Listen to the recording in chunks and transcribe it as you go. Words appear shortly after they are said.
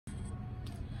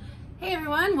Hey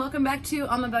everyone, welcome back to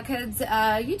Alma Buckhead's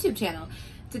YouTube channel.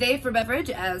 Today for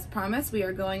beverage, as promised, we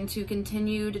are going to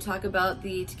continue to talk about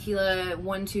the Tequila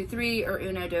 1, 2, 3 or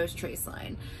Uno Dos Tres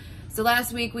line. So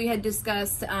last week we had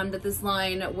discussed that this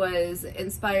line was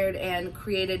inspired and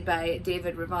created by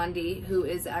David Ravandi, who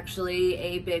is actually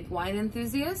a big wine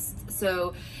enthusiast.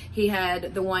 So he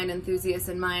had the wine enthusiast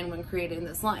in mind when creating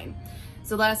this line.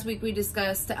 So last week we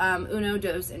discussed Uno,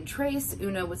 Dos, and Tres.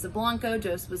 Uno was the Blanco,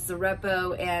 Dos was the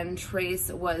Repo, and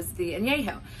Tres was the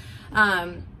Añejo.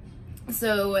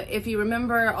 So if you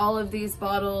remember, all of these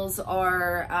bottles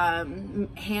are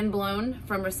hand blown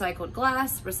from recycled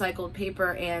glass, recycled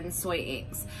paper, and soy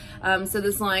inks. So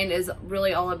this line is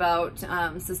really all about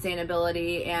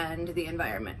sustainability and the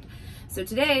environment. So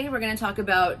today we're going to talk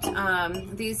about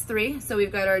these three. So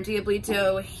we've got our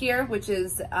Diablito here, which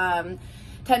is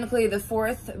technically the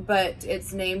fourth, but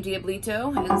it's named Diablito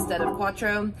instead of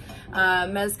Cuatro.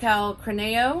 Mezcal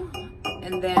Crineo,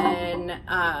 and then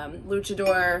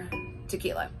Luchador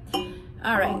Tequila.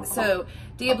 All right, so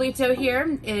Diablito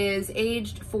here is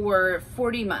aged for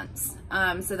 40 months.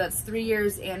 So that's 3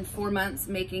 years and 4 months,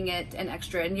 making it an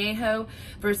extra añejo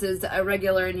versus a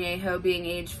regular añejo being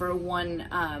aged for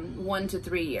 1 to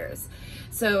 3 years.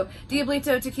 So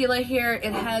Diablito Tequila here,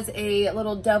 it has a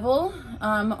little devil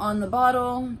on the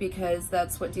bottle because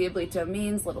that's what Diablito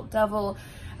means, little devil.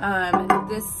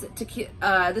 This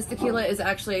tequila is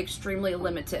actually extremely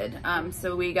limited,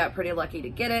 so we got pretty lucky to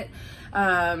get it.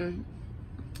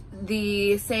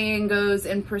 The saying goes,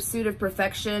 in pursuit of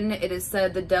perfection, it is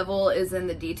said the devil is in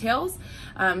the details.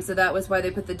 So that was why they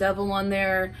put the devil on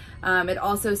there. It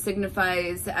also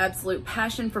signifies absolute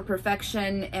passion for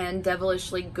perfection and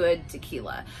devilishly good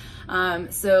tequila.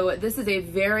 So this is a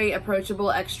very approachable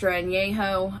extra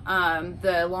añejo.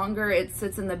 The longer it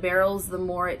sits in the barrels, the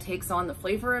more it takes on the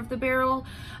flavor of the barrel.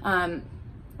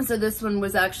 So this one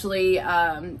was actually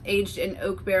aged in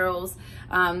oak barrels.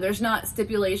 There's not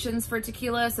stipulations for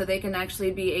tequila, so they can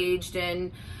actually be aged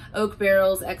in oak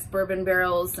barrels, ex-bourbon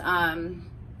barrels,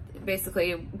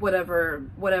 basically whatever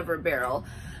barrel.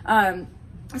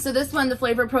 So this one, the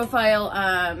flavor profile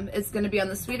is going to be on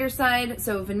the sweeter side.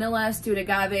 So vanilla, stewed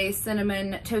agave,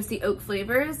 cinnamon, toasty oak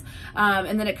flavors.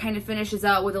 And then it kind of finishes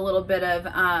out with a little bit of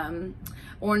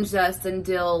orange zest and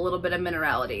dill, a little bit of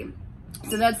minerality.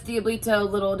 So that's Diablito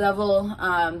Little Devil,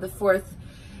 the fourth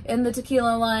in the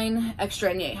tequila line,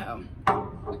 extra añejo.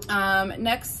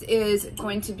 Next is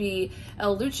going to be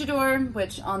El Luchador,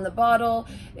 which on the bottle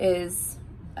is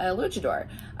El Luchador.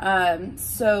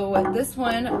 So this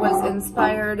one was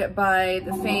inspired by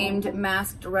the famed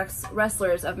masked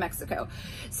wrestlers of Mexico.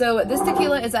 So this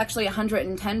tequila is actually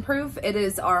 110 proof. It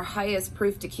is our highest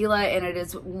proof tequila, and it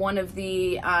is one of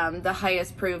the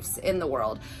highest proofs in the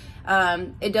world.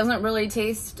 It doesn't really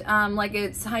taste like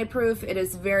it's high proof. It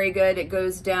is very good. It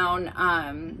goes down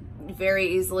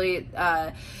very easily.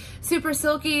 Super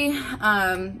silky,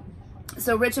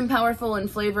 so rich and powerful in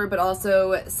flavor, but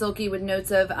also silky with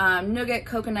notes of nougat,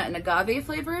 coconut, and agave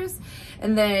flavors.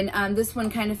 And then this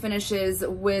one kind of finishes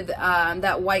with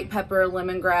that white pepper,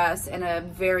 lemongrass, and a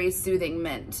very soothing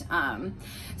mint.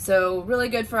 So really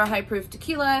good for a high proof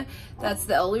tequila. That's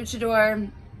the El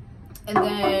Luchador. And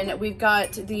then we've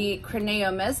got the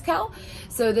Crineo Mezcal.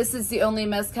 So this is the only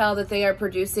mezcal that they are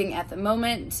producing at the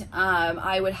moment.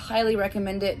 I would highly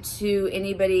recommend it to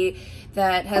anybody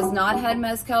that has not had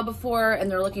mezcal before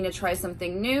and they're looking to try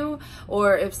something new,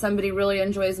 or if somebody really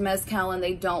enjoys mezcal and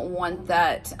they don't want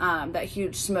that that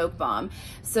huge smoke bomb.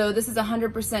 So this is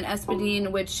 100%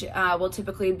 Espadín, which will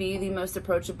typically be the most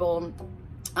approachable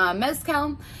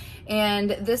mezcal.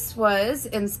 And this was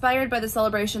inspired by the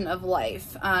celebration of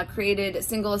life, created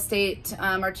single estate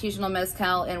artisanal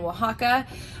mezcal in Oaxaca.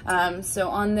 So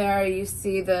on there you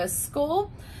see the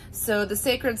skull. So the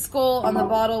sacred skull on the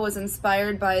bottle was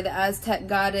inspired by the Aztec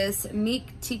goddess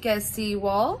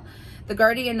Mictlantecuhtli, the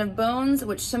guardian of bones,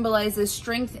 which symbolizes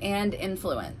strength and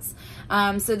influence.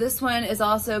 So this one is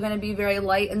also going to be very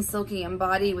light and silky in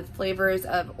body with flavors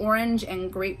of orange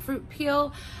and grapefruit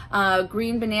peel,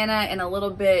 green banana, and a little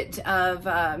bit of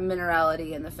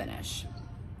minerality in the finish.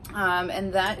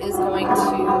 And that is going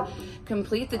to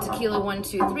complete the Tequila 1,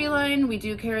 2, 3 line. We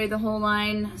do carry the whole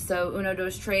line, so Uno,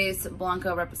 Dos, Tres,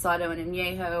 Blanco, Reposado, and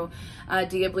Añejo.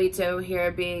 Diablito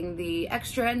here being the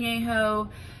extra Añejo.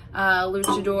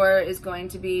 Luchador is going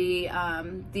to be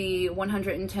the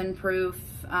 110 proof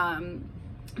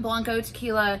Blanco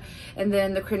tequila, and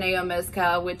then the Crineo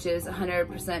Mezcal, which is 100%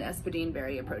 Espadín,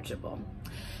 very approachable.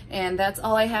 And that's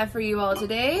all I have for you all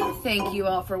today. Thank you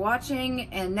all for watching,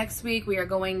 and next week we are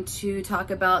going to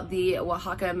talk about the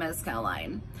Oaxaca Mezcal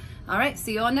line. All right,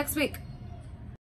 see you all next week.